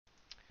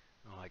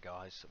Hi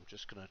guys, I'm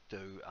just going to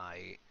do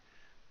a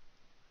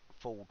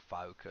Ford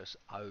Focus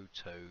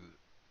O2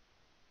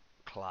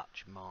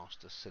 clutch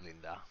master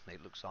cylinder.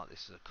 It looks like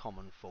this is a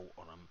common fault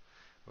on them.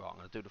 Right, I'm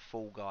going to do the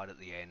full guide at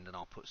the end and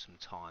I'll put some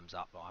times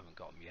up, but I haven't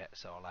got them yet,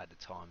 so I'll add the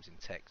times in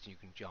text and you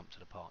can jump to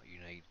the part you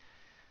need.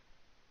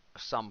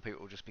 Some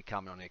people will just be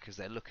coming on here because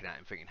they're looking at it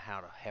and thinking,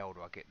 how the hell do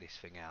I get this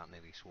thing out?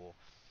 Nearly swore.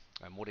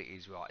 And what it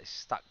is, right, is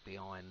stuck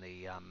behind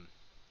the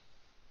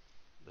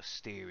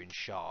steering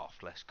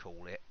shaft, let's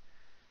call it.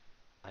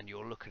 And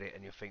you'll look at it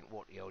and you'll think,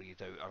 what the hell do you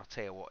do? I'll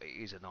tell you what, it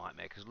is a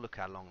nightmare because look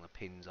how long the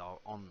pins are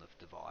on the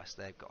device.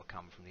 They've got to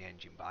come from the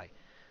engine bay.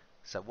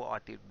 So what I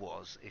did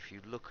was, if you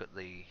look at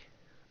the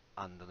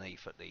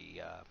underneath at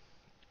the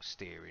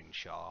steering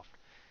shaft,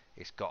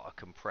 it's got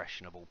a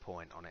compressionable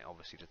point on it,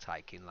 obviously to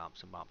take in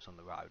lumps and bumps on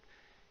the road.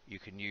 You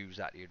can use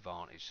that to your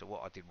advantage. So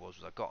what I did was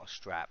I got a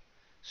strap,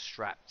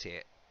 strapped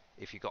it.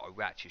 If you've got a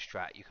ratchet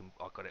strap, you can.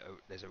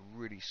 There's a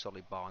really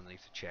solid bar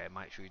underneath the chair.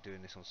 Make sure you're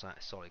doing this on something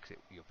solid because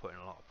you're putting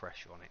a lot of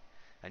pressure on it.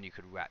 And you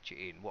could ratchet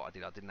in. What I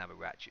did, I didn't have a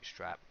ratchet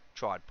strap.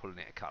 Tried pulling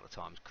it a couple of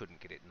times,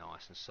 couldn't get it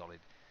nice and solid.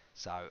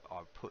 So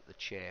I put the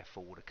chair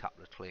forward a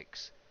couple of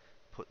clicks,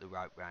 put the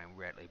rope round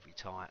relatively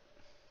tight,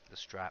 the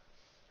strap,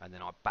 and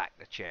then I backed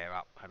the chair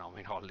up. And I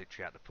mean, I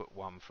literally had to put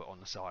one foot on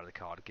the side of the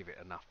car to give it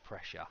enough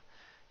pressure,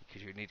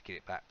 because you need to get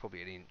it back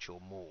probably an inch or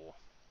more.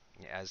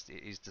 It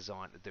is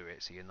designed to do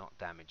it, so you're not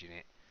damaging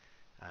it,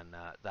 and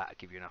that'll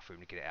give you enough room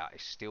to get it out.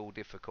 It's still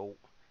difficult,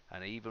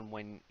 and even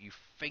when you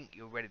think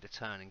you're ready to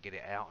turn and get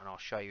it out, and I'll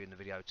show you in the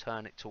video,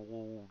 turn it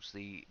towards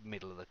the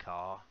middle of the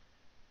car,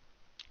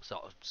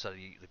 so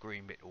the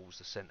green bit towards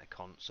the center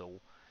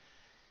console,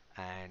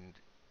 and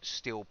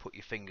still put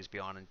your fingers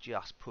behind and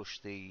just push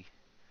the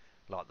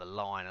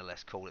liner,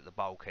 let's call it the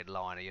bulkhead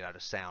liner, you know, the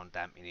sound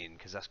dampening in,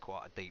 because that's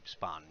quite a deep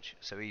sponge.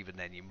 So even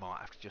then you might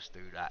have to just do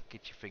that,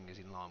 get your fingers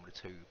in line with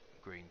the two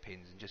green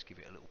pins and just give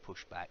it a little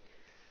push back.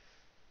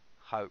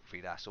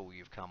 Hopefully that's all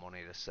you've come on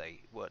here to see.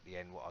 Well, at the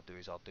end what I'll do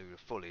is I'll do the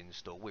full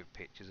install with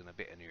pictures and a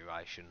bit of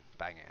narration,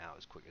 bang it out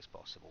as quick as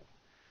possible.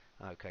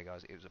 Okay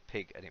guys, it was a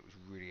pig and it was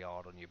really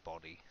hard on your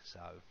body, so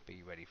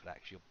be ready for that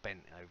because you're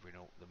bent over in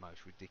all the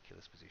most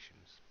ridiculous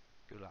positions.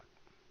 Good luck.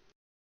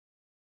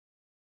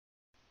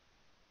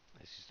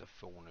 This is the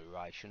full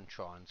narration,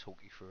 try and talk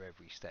you through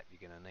every step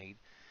you're going to need.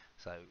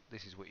 So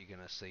this is what you're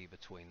going to see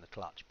between the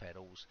clutch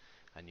pedals,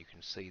 and you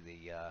can see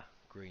the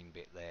green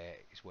bit there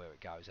is where it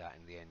goes out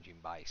in the engine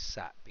bay,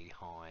 sat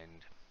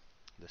behind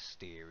the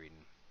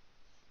steering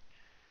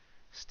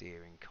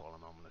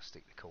column. I'm going to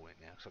stick to calling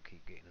it now because I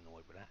keep getting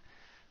annoyed with that.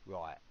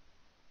 Right,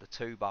 the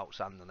two bolts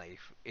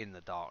underneath in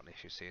the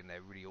darkness you see, and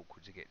they're really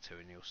awkward to get to,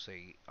 and you'll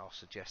see I'll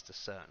suggest a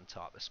certain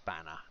type of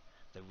spanner.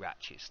 The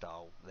ratchet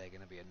style, they're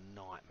going to be a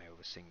nightmare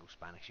with a single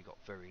spanner because you've got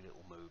very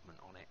little movement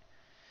on it.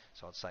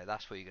 So I'd say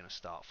that's where you're going to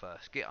start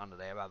first. Get under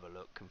there, have a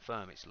look,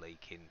 confirm it's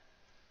leaking,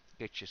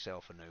 get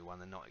yourself a new one,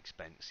 they're not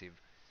expensive.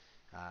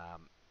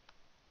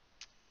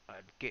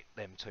 Get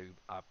them two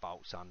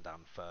bolts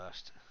undone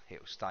first.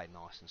 It'll stay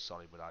nice and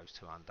solid with those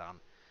two undone.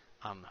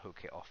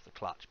 Unhook it off the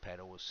clutch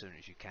pedal as soon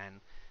as you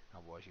can,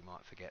 otherwise you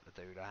might forget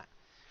to do that.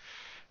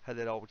 And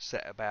then I would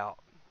set about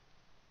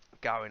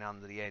going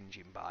under the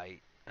engine bay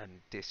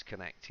and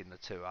disconnecting the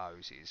two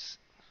hoses.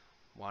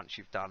 Once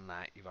you've done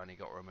that, you've only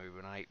got to remove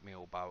an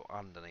 8mm bolt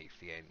underneath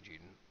the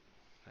engine,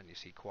 and you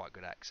see quite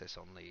good access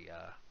on the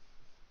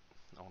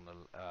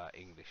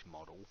English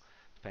model.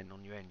 Depending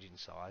on your engine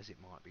size, it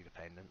might be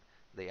dependent.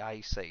 The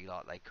AC,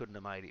 like, they couldn't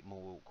have made it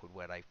more awkward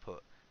where they've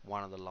put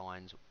one of the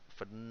lines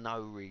for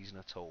no reason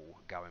at all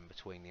going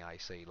between the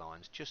AC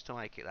lines, just to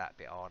make it that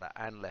bit harder,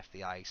 and left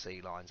the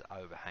AC lines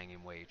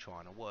overhanging where you're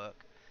trying to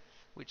work,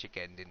 which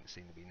again didn't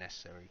seem to be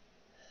necessary.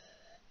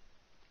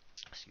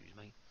 Excuse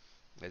me.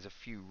 There's a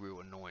few real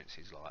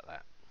annoyances like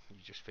that. You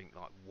just think,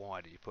 like, why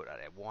did you put that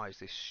there? Why is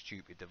this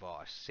stupid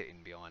device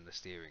sitting behind the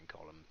steering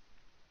column?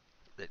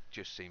 There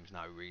just seems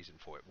no reason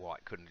for it. Why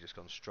it couldn't have just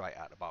gone straight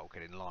out the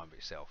bulkhead in line with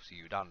itself. So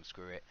you'd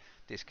unscrew it,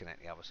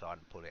 disconnect the other side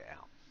and pull it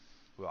out.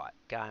 Right,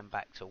 going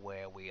back to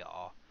where we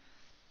are.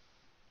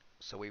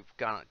 So we've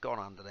gone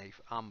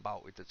underneath,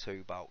 unbolted the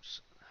two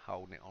bolts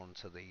holding it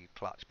onto the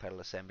clutch pedal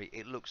assembly.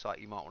 It looks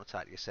like you might want to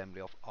take the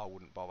assembly off. I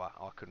wouldn't bother.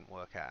 I couldn't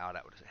work out how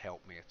that would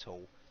help me at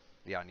all.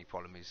 The only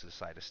problem is, as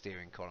I say, the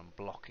steering column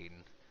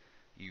blocking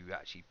you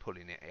actually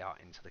pulling it out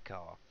into the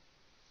car.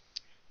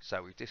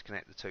 So we've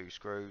disconnected the two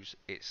screws.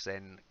 It's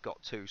then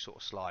got two sort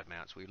of slide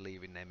mounts. We're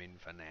leaving them in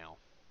for now.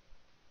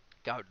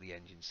 Go to the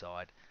engine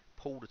side,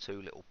 pull the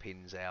two little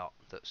pins out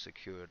that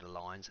secure the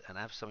lines, and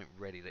have something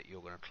ready that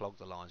you're going to clog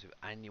the lines with,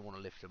 and you want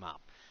to lift them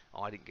up.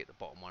 I didn't get the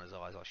bottom one as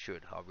high as I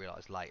should. I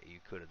realised later you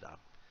could have done,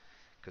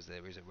 because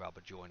there is a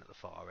rubber joint at the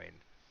far end.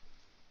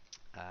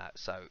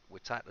 So we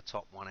take the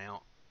top one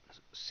out,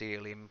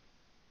 seal him,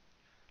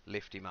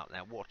 lift him up.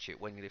 Now watch it,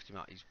 when you lift him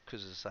up,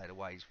 because as I say, the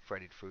way he's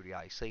threaded through the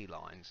AC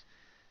lines,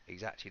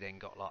 he's actually then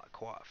got like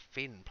quite a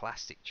thin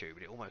plastic tube,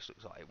 and it almost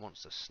looks like it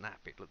wants to snap.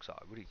 It looks like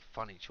a really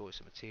funny choice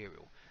of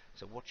material.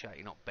 So watch out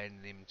you're not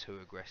bending him too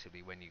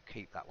aggressively when you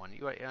keep that one.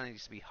 It only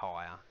needs to be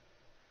higher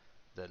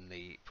than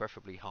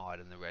preferably higher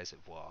than the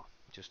reservoir,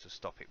 just to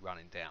stop it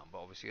running down.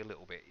 But obviously a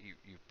little bit,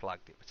 you've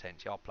plugged it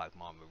potentially. I plugged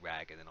mine with a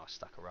rag and then I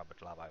stuck a rubber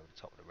glove over the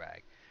top of the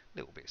rag. A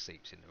little bit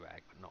seeps in the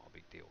rag, but not a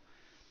big deal.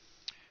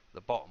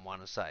 The bottom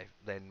one, I say,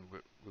 then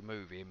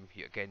remove him.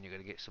 Again, you're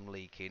going to get some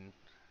leaking.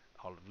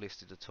 I'll have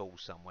listed the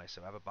tools somewhere,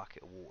 so have a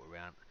bucket of water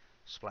around,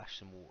 splash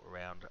some water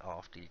around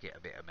after you get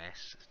a bit of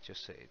mess,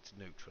 just so it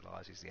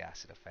neutralises the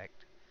acid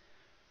effect.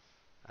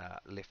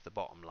 Lift the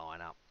bottom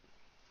line up.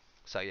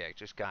 So yeah,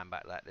 just going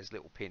back to that, there's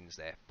little pins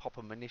there. Pop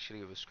them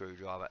initially with a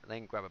screwdriver,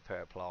 then grab a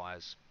pair of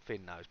pliers,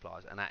 thin nose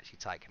pliers, and actually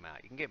take them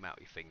out. You can get them out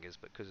with your fingers,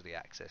 but because of the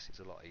access, it's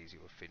a lot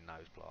easier with thin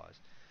nose pliers.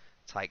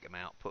 Take them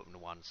out, put them to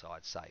one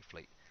side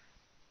safely.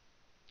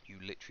 You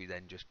literally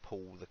then just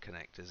pull the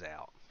connectors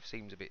out.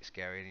 Seems a bit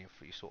scary, and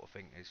you sort of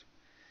think,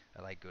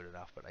 are they good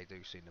enough? But they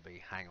do seem to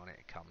be. Hang on,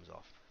 it comes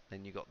off.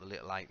 Then you got the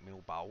little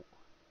 8mm bolt.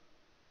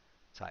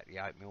 Take the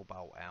 8mm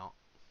bolt out.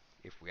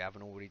 If we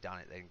haven't already done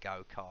it, then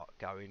go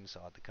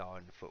inside the car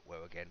in the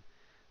footwell again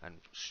and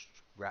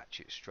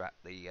ratchet strap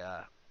the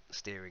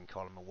steering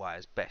column away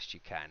as best you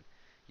can.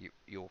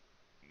 You'll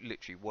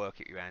literally work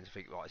it with your hands and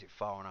think, right, is it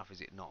far enough, is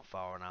it not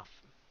far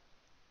enough,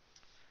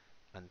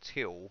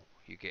 until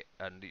you get,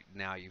 and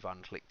now you've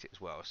unclicked it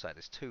as well. So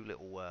there's two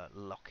little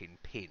locking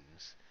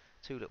pins,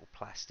 two little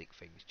plastic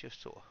things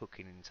just sort of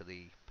hooking into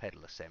the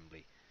pedal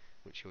assembly,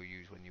 which you'll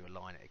use when you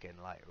align it again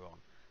later on.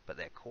 But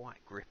they're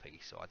quite grippy,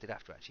 so I did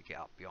have to actually get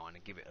up behind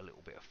and give it a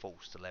little bit of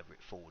force to lever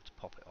it forward to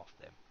pop it off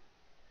them.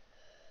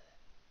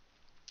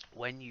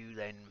 When you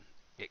then,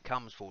 it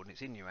comes forward and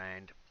it's in your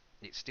hand,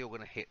 it's still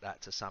going to hit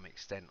that to some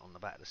extent on the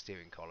back of the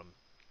steering column.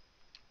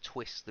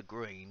 Twist the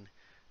green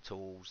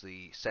towards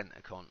the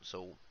center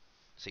console,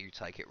 so you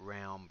take it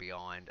round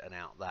behind and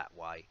out that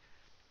way.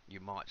 You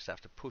might just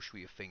have to push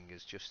with your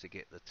fingers just to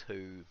get the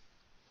two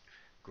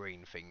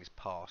green things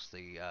past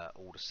the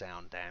all the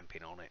sound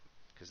damping on it,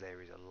 because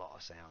there is a lot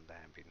of sound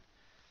damping.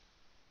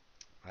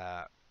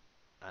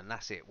 And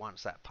that's it.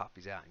 Once that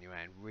puppy's out in your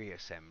hand,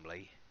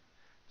 reassembly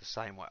the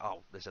same way.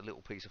 Oh, there's a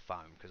little piece of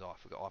foam, because I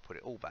forgot, I put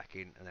it all back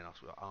in and then I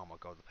thought, oh my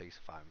god, the piece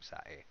of foam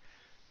sat here.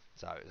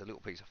 So there's a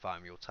little piece of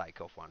foam you'll take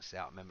off once it's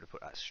out. Remember to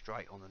put that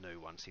straight on the new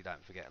one so you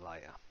don't forget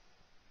later.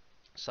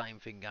 Same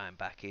thing going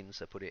back in,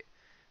 so put it,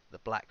 the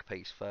black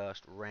piece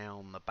first,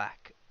 round the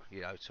back,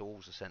 you know,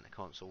 towards the center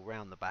console,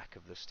 round the back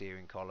of the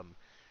steering column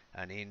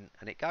and in,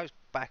 and it goes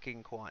back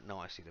in quite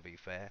nicely, to be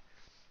fair,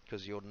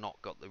 because you're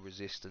not got the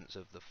resistance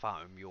of the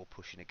foam, you're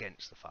pushing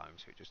against the foam,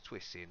 so it just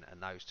twists in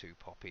and those two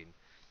pop in.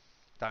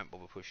 Don't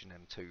bother pushing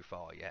them too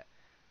far yet.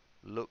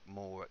 Look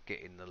more at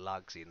getting the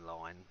lugs in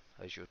line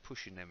as you're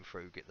pushing them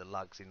through. Get the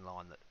lugs in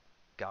line that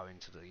go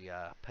into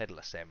the pedal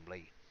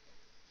assembly.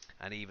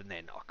 And even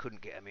then, I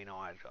couldn't get them in.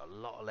 I had a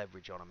lot of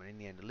leverage on them, and in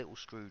the end, a little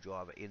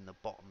screwdriver in the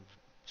bottom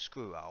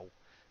screw hole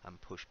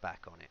and push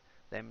back on it.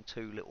 Them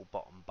two little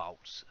bottom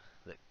bolts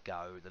that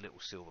go, the little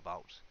silver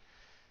bolts,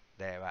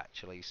 they're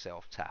actually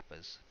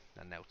self-tappers,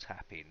 and they'll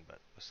tap in, but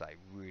I say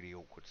really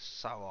awkward,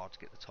 so hard to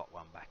get the top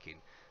one back in.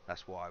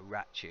 That's why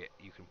ratchet,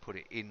 you can put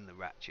it in the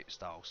ratchet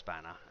style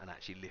spanner and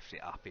actually lift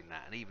it up in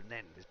that, and even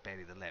then there's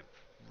barely the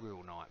length.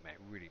 Real nightmare,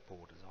 really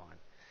poor design.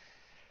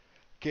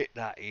 Get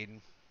that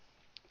in,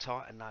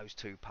 tighten those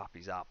two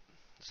puppies up.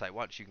 So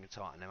once you can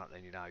tighten them up,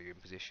 then you know you're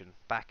in position.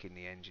 Back in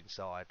the engine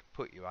side,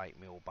 put your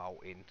 8mm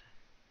bolt in,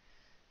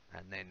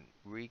 and then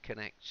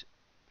reconnect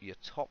your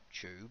top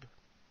tube.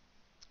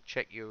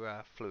 Check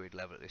your fluid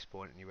level at this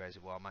point in your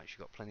reservoir, make sure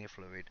you've got plenty of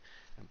fluid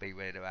and be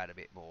ready to add a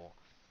bit more.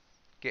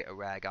 Get a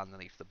rag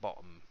underneath the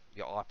bottom.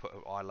 Yeah,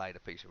 I laid a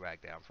piece of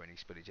rag down for any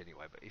spillage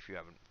anyway, but if you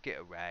haven't, get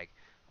a rag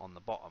on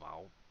the bottom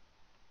hole,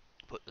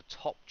 put the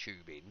top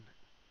tube in.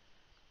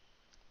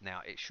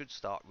 Now it should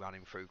start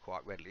running through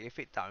quite readily. If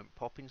it don't,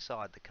 pop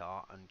inside the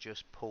car and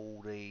just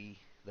pull the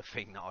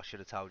thing that I should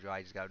have told you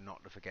ages ago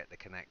not to forget to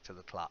connect to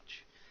the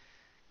clutch.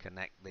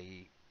 Connect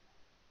the,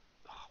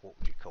 what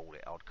would you call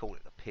it? I'd call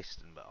it the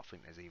piston, but I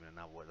think there's even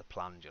another word, the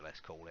plunger, let's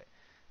call it,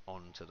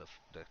 onto the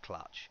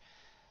clutch.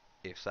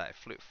 If say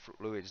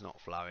fluid's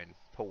not flowing,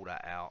 pull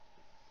that out,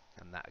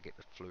 and that'll get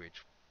the fluid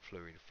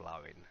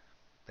flowing.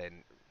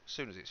 Then as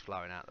soon as it's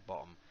flowing out the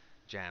bottom,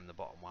 jam the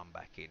bottom one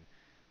back in.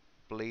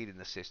 Bleeding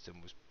the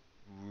system was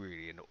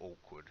really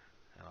awkward,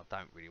 and I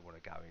don't really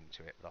want to go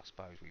into it, but I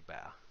suppose we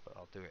better, but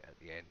I'll do it at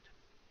the end.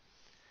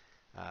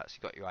 So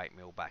you've got your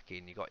 8mm back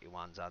in, you've got your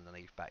ones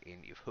underneath back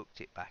in, you've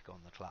hooked it back on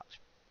the clutch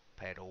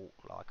pedal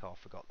like I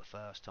forgot the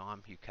first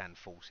time. You can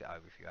force it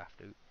over if you have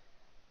to.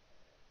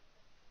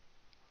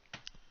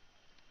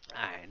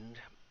 And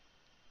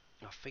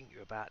I think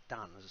you're about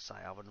done, as I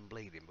say, other than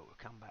bleeding, but we'll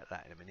come back to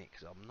that in a minute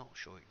because I'm not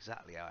sure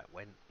exactly how it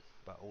went,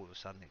 but all of a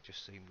sudden it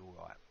just seemed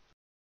alright.